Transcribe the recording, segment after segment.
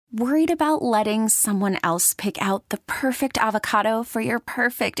Worried about letting someone else pick out the perfect avocado for your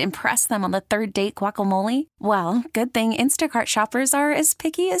perfect impress them on the third date guacamole? Well, good thing Instacart shoppers are as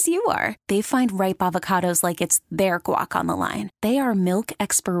picky as you are. They find ripe avocados like it's their guac on the line. They are milk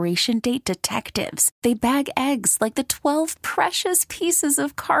expiration date detectives. They bag eggs like the 12 precious pieces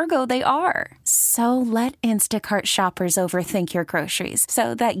of cargo they are. So let Instacart shoppers overthink your groceries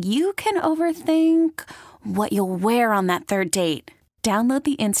so that you can overthink what you'll wear on that third date. Download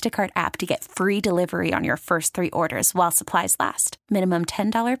the Instacart app to get free delivery on your first 3 orders while supplies last. Minimum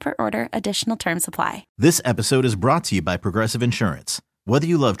 $10 per order. Additional terms apply. This episode is brought to you by Progressive Insurance. Whether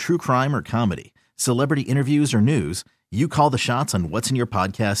you love true crime or comedy, celebrity interviews or news, you call the shots on what's in your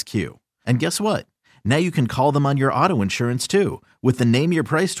podcast queue. And guess what? Now you can call them on your auto insurance too with the Name Your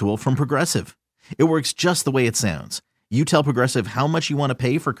Price tool from Progressive. It works just the way it sounds. You tell Progressive how much you want to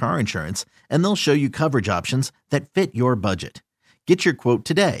pay for car insurance, and they'll show you coverage options that fit your budget. Get your quote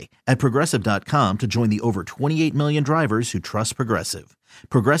today at Progressive.com to join the over 28 million drivers who trust Progressive.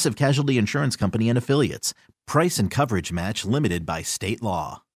 Progressive Casualty Insurance Company and Affiliates. Price and coverage match limited by state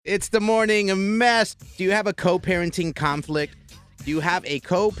law. It's the morning mess. Do you have a co-parenting conflict? Do you have a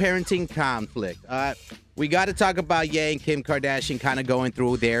co-parenting conflict? We got to talk about Ye and Kim Kardashian kind of going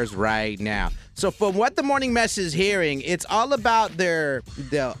through theirs right now. So from what the morning mess is hearing, it's all about the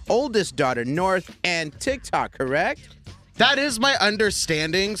oldest daughter, North, and TikTok, correct? That is my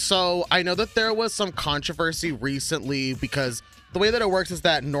understanding. So I know that there was some controversy recently because the way that it works is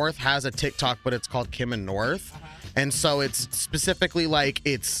that North has a TikTok, but it's called Kim and North. And so it's specifically like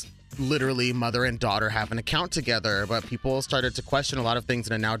it's literally mother and daughter have an account together. But people started to question a lot of things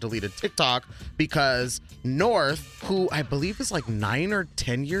in a now deleted TikTok because North, who I believe is like 9 or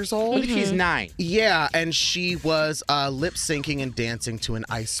 10 years old. I think she's 9. Yeah, and she was lip syncing and dancing to an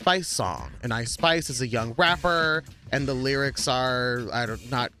Ice Spice song. And Ice Spice is a young rapper, and the lyrics are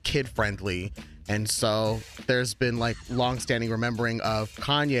not kid friendly. And so there's been like long-standing remembering of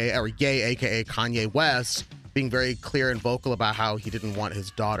Kanye, or Ye, aka Kanye West, being very clear and vocal about how he didn't want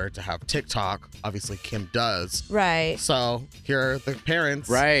his daughter to have TikTok. Obviously, Kim does. Right. So here are the parents.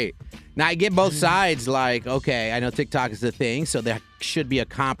 Right. Now, I get both sides. Like, okay, I know TikTok is the thing, so there should be a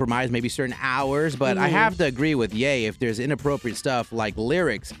compromise, maybe certain hours. But I have to agree with Ye. If there's inappropriate stuff like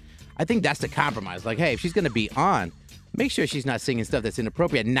lyrics, I think that's the compromise. Like, hey, if she's going to be on, make sure she's not singing stuff that's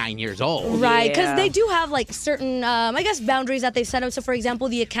inappropriate at 9 years old. Right, because they do have like certain, I guess, boundaries that they've set up. So, for example,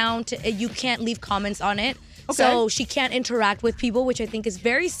 the account, you can't leave comments on it. Okay. So she can't interact with people, which I think is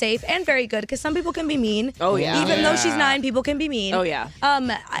very safe and very good because some people can be mean. Oh, yeah. Even though she's 9, people can be mean. Oh, yeah.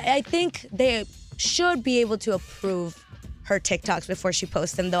 I think they should be able to approve her TikToks before she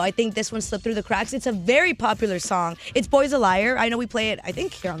posts them, though. I think this one slipped through the cracks. It's a very popular song. It's Boy's a Liar. I know we play it, I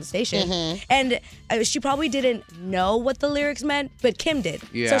think, here on the station. Mm-hmm. And she probably didn't know what the lyrics meant, but Kim did.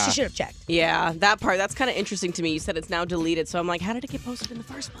 Yeah. So she should have checked. Yeah, that part, that's kind of interesting to me. You said it's now deleted, so I'm like, how did it get posted in the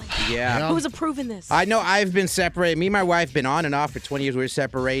first place? Yeah. Who was approving this? I know I've been separated. Me and my wife been on and off for 20 years. We were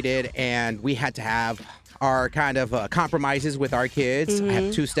separated, and we had to have our kind of compromises with our kids. I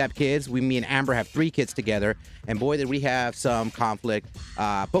have 2-step kids. Me and Amber have 3 kids together. And boy, did we have some conflict.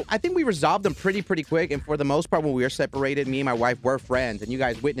 But I think we resolved them pretty quick. And for the most part, when we were separated, me and my wife were friends. And you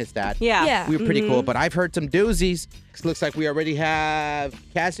guys witnessed that. Yeah. We were pretty cool. But I've heard some doozies. Looks like we already have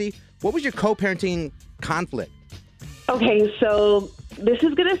Cassie. What was your co-parenting conflict? Okay, so this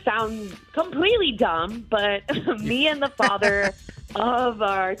is going to sound completely dumb, but me and the father of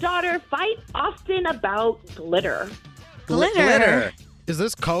our daughter fight often about glitter. Glitter? Is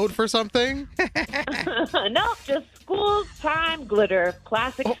this code for something? No, just school time glitter,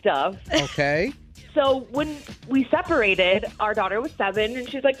 classic stuff. Okay. So when we separated, our daughter was 7, and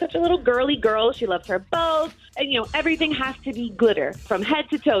she's like such a little girly girl. She loves her bows, and everything has to be glitter from head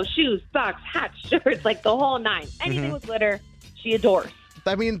to toe: shoes, socks, hats, shirts, like the whole 9. Anything with glitter, she adores.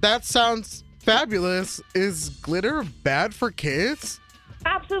 I mean, that sounds fabulous. Is glitter bad for kids?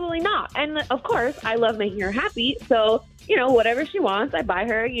 Absolutely not. And of course, I love making her happy. So, whatever she wants, I buy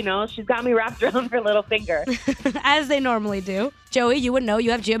her. She's got me wrapped around her little finger. As they normally do. Joey, you would know.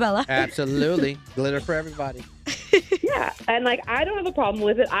 You have Giabella. Absolutely. Glitter for everybody. Yeah. And I don't have a problem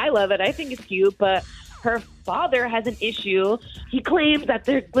with it. I love it. I think it's cute. But her father has an issue. He claims that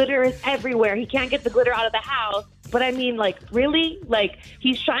their glitter is everywhere. He can't get the glitter out of the house. But I mean, really?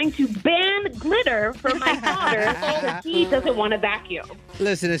 He's trying to ban glitter for my daughter because he doesn't want to vacuum.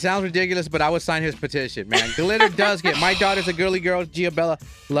 Listen, it sounds ridiculous, but I would sign his petition, man. Glitter does get... My daughter's a girly girl. Giabella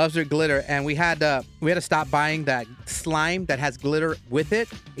loves her glitter. And we had to stop buying that slime that has glitter with it.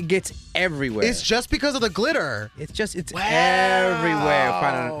 It gets everywhere. It's just because of the glitter. It's Wow.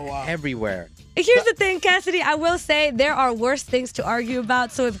 everywhere. Everywhere. Here's the thing, Cassidy. I will say there are worse things to argue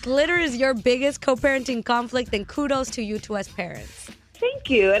about. So if glitter is your biggest co-parenting conflict, then kudos to you two as parents.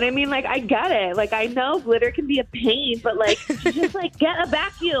 Thank you. And I mean, like, I get it. Like, I know glitter can be a pain, but, like, just, like, get a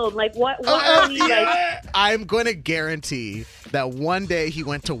vacuum. Like, what really, like... I'm going to guarantee that one day he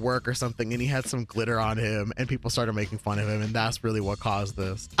went to work or something and he had some glitter on him and people started making fun of him, and that's really what caused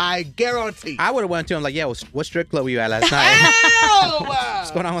this. I guarantee. I would have went to him like, yeah, what strip club were you at last night?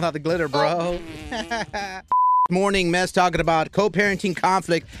 What's going on without the glitter, bro? Morning Mess talking about co-parenting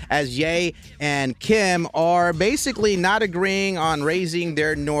conflict as Ye and Kim are basically not agreeing on raising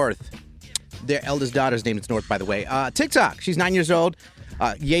their eldest daughter's name is North, by the way. TikTok. She's 9 years old.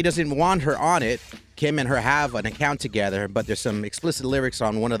 Ye doesn't want her on it. Kim and her have an account together, but there's some explicit lyrics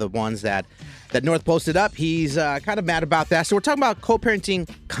on one of the ones that North posted up. He's kind of mad about that. So we're talking about co-parenting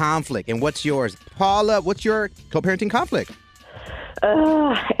conflict. And what's yours? Paula, what's your co-parenting conflict?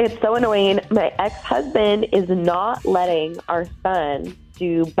 It's so annoying. My ex-husband is not letting our son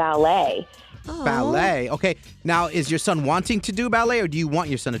do ballet. Ballet. Okay. Now, is your son wanting to do ballet, or do you want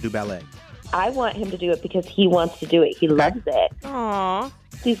your son to do ballet? I want him to do it because he wants to do it. He loves it. Aww.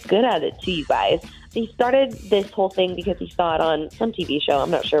 He's good at it too, you guys. He started this whole thing because he saw it on some TV show.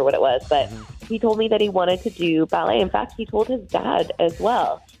 I'm not sure what it was, but he told me that he wanted to do ballet. In fact, he told his dad as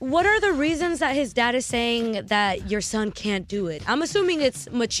well. What are the reasons that his dad is saying that your son can't do it? I'm assuming it's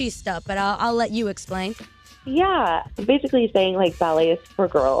machista, but I'll let you explain. Yeah, basically he's saying like ballet is for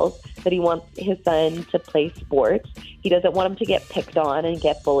girls, that he wants his son to play sports. He doesn't want him to get picked on and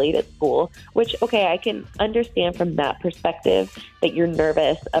get bullied at school, which, okay, I can understand from that perspective that you're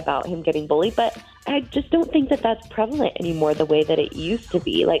nervous about him getting bullied, but I just don't think that that's prevalent anymore the way that it used to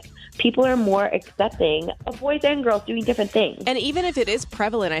be. Like, people are more accepting of boys and girls doing different things. And even if it is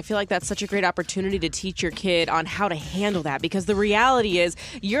prevalent, I feel like that's such a great opportunity to teach your kid on how to handle that, because the reality is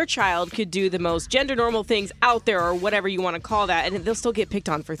your child could do the most gender normal things out there, or whatever you want to call that, and they'll still get picked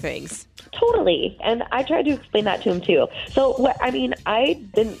on for things. Totally. And I tried to explain that to him too. So, I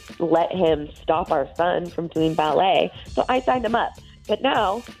didn't let him stop our son from doing ballet, so I signed him up. But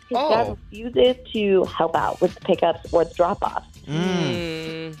now his dad refuses to help out with the pickups or the drop-offs.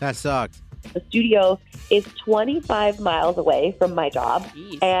 That sucks. The studio is 25 miles away from my job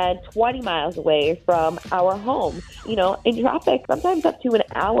and 20 miles away from our home. You know, in traffic, sometimes up to an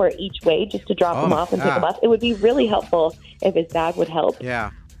hour each way just to drop him off and pick him up. It would be really helpful if his dad would help.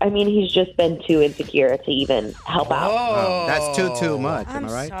 Yeah. I mean, he's just been too insecure to even help out. Oh, that's too much. Am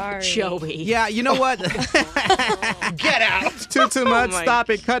I right? Sorry. Joey. Yeah, you know what? Get out. Too much. my Stop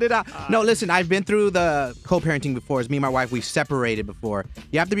it. Cut it out. No, listen, I've been through the co-parenting before. As me and my wife, we've separated before.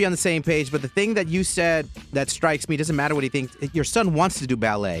 You have to be on the same page. But the thing that you said that strikes me, doesn't matter what he thinks, your son wants to do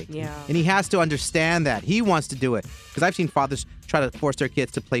ballet. Yeah. And he has to understand that. He wants to do it. Because I've seen fathers try to force their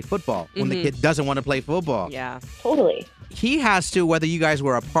kids to play football when the kid doesn't want to play football. Yeah. Totally. He has to, whether you guys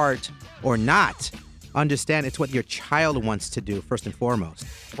were apart or not, understand it's what your child wants to do first and foremost.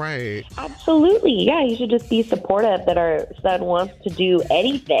 Right. Absolutely. Yeah, you should just be supportive that our son wants to do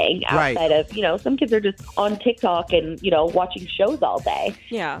anything outside of, some kids are just on TikTok and, watching shows all day.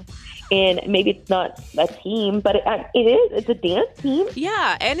 Yeah. And maybe it's not a team, but it is. It's a dance team.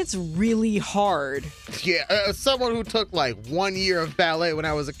 Yeah, and it's really hard. Yeah, as someone who took like 1 year of ballet when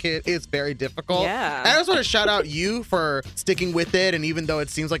I was a kid, it's very difficult. Yeah. And I just want to shout out you for sticking with it, and even though it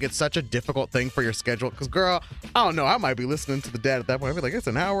seems like it's such a difficult thing for your schedule, because girl, I don't know, I might be listening to the dad at that point. I'd be like, it's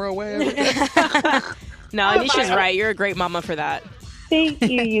an hour away. No, Anisha's right. You're a great mama for that. Thank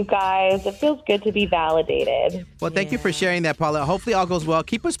you, you guys. It feels good to be validated. Well, thank you for sharing that, Paula. Hopefully all goes well.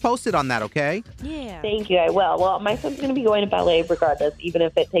 Keep us posted on that, okay? Yeah. Thank you. I will. Well, my son's going to be going to ballet regardless, even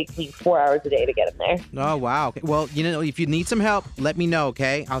if it takes me 4 hours a day to get him there. Oh, wow. Okay. Well, if you need some help, let me know,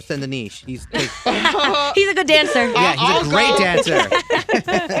 okay? I'll send Anish. He's a good dancer. Yeah, he's a great dancer.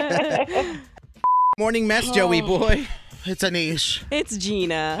 Morning mess, Joey boy. It's Anish. It's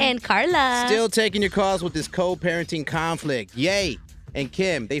Gina. And Carla. Still taking your calls with this co-parenting conflict. Ye and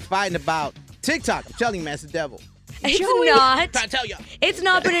Kim, they fighting about TikTok. I'm telling you, man, it's the devil. It's not. I tell you. It's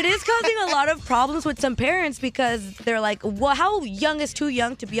not, but it is causing a lot of problems with some parents because they're like, well, how young is too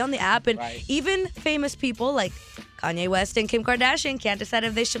young to be on the app? And even famous people like Kanye West and Kim Kardashian can't decide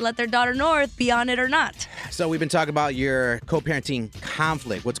if they should let their daughter North be on it or not. So we've been talking about your co-parenting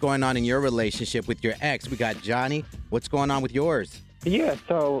conflict. What's going on in your relationship with your ex? We got Johnny. What's going on with yours? Yeah,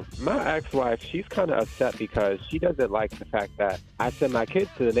 so my ex-wife, she's kind of upset because she doesn't like the fact that I send my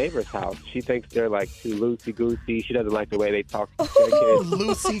kids to the neighbor's house. She thinks they're like too loosey-goosey. She doesn't like the way they talk to their kids.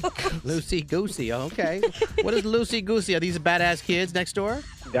 Loosey-goosey, okay. What is loosey-goosey? Are these badass kids next door?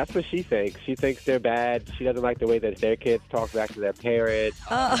 That's what she thinks. She thinks they're bad. She doesn't like the way that their kids talk back to their parents.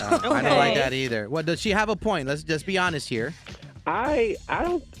 I don't like that either. Well, does she have a point? Let's just be honest here. I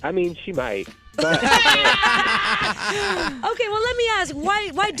mean, she might. But, Okay, well, let me ask,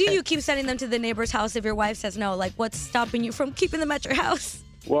 why do you keep sending them to the neighbor's house if your wife says no? Like, what's stopping you from keeping them at your house?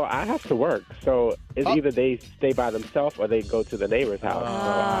 well, I have to work, so it's either they stay by themselves or they go to the neighbor's house. So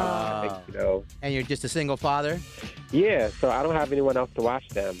I think, And you're just a single father? Yeah, so I don't have anyone else to watch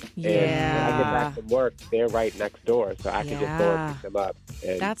them. And when I get back from work, they're right next door, so I can just go and pick them up.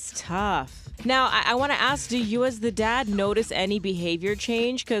 And That's tough. Now, I want to ask, do you as the dad notice any behavior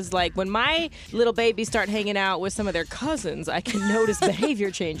change? Because, like, when my little babies start hanging out with some of their cousins, I can notice behavior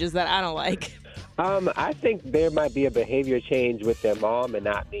changes that I don't like. I think there might be a behavior change with their mom and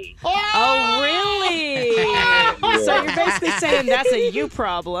not me. Oh, really? So you're basically saying that's a you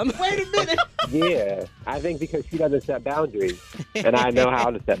problem. Wait a minute. Yeah, I think because she doesn't set boundaries, and I know how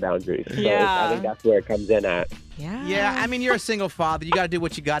to set boundaries. So Yeah. I think that's where it comes in at. Yeah, I mean, you're a single father. You got to do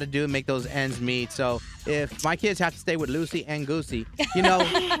what you got to do and make those ends meet. So if my kids have to stay with Lucy and Goosey,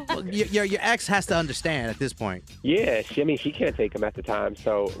 your ex has to understand at this point. Yeah, she can't take him at the time,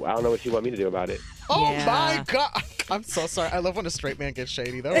 so I don't know what you want me to do about it. Oh my God. I'm so sorry. I love when a straight man gets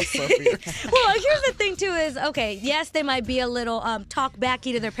shady. That was so weird. Well, here's the thing, too, is, okay, yes, they might be a little talk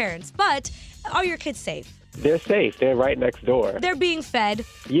backy to their parents, but are your kids safe? They're safe. They're right next door. They're being fed.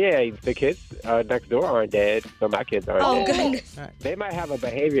 Yeah, the kids next door aren't dead, so my kids aren't Oh, dead. goodness. They might have a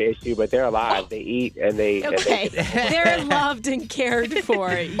behavior issue, but they're alive. They eat and they... Okay, they're loved and cared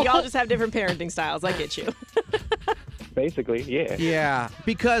for. Y'all just have different parenting styles. I get you. Basically, yeah. Yeah,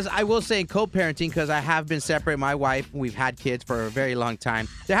 because I will say co-parenting, because I have been separate. My wife, we've had kids for a very long time.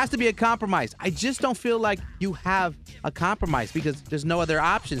 There has to be a compromise. I just don't feel like you have a compromise because there's no other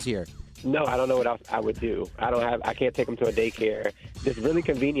options here. No, I don't know what else I would do. I can't take them to a daycare. It's really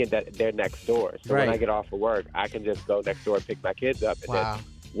convenient that they're next door. So when I get off of work, I can just go next door and pick my kids up, and then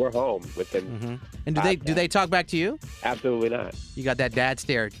we're home within. Mm-hmm. And do they talk back to you? Absolutely not. You got that dad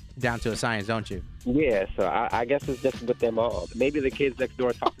stare down to a science, don't you? Yeah, so I guess it's just with their mom. Maybe the kids next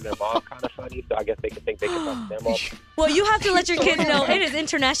door talk to their mom kind of funny, so I guess they can think they can talk to their mom. Well, you have to let your kids know it is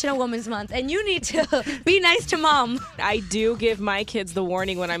International Women's Month, and you need to be nice to mom. I do give my kids the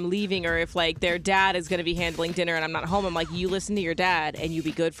warning when I'm leaving, or if, like, their dad is going to be handling dinner and I'm not home, I'm like, you listen to your dad and you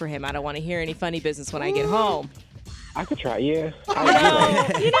be good for him. I don't want to hear any funny business when I get home. I could try, yeah.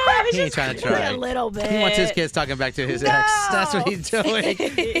 He ain't trying to try. A little bit. He wants his kids talking back to his ex. That's what he's doing.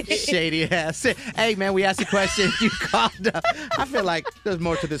 Shady ass. Hey, man, we asked a question. You called up. I feel like there's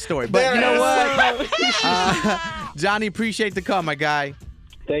more to this story. But you know what? Johnny, appreciate the call, my guy.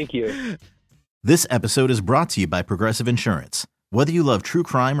 Thank you. This episode is brought to you by Progressive Insurance. Whether you love true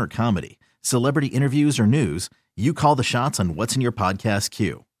crime or comedy, celebrity interviews or news, you call the shots on what's in your podcast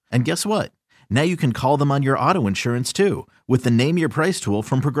queue. And guess what? Now you can call them on your auto insurance too with the Name Your Price tool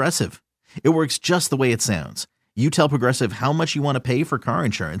from Progressive. It works just the way it sounds. You tell Progressive how much you want to pay for car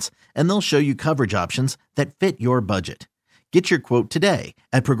insurance, and they'll show you coverage options that fit your budget. Get your quote today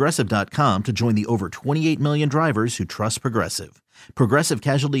at Progressive.com to join the over 28 million drivers who trust Progressive. Progressive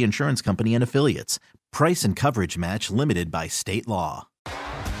Casualty Insurance Company and Affiliates. Price and coverage match limited by state law.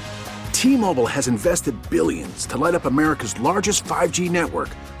 T-Mobile has invested billions to light up America's largest 5G network,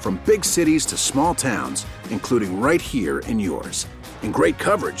 from big cities to small towns, including right here in yours. And great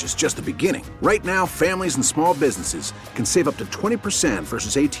coverage is just the beginning. Right now, families and small businesses can save up to 20%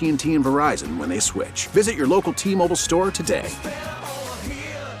 versus AT&T and Verizon when they switch. Visit your local T-Mobile store today.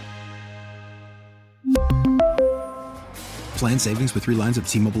 Plan savings with 3 lines of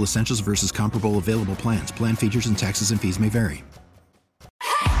T-Mobile Essentials versus comparable available plans. Plan features and taxes and fees may vary.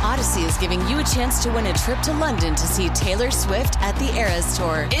 Odyssey is giving you a chance to win a trip to London to see Taylor Swift at the Eras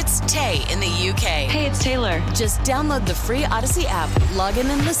Tour. It's Tay in the UK. Hey, it's Taylor. Just download the free Odyssey app, log in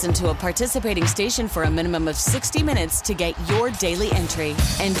and listen to a participating station for a minimum of 60 minutes to get your daily entry.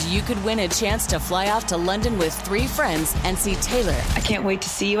 And you could win a chance to fly off to London with 3 friends and see Taylor. I can't wait to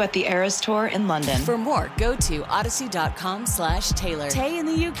see you at the Eras Tour in London. For more, go to odyssey.com/Taylor. Tay in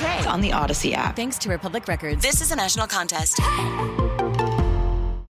the UK. It's on the Odyssey app. Thanks to Republic Records. This is a national contest.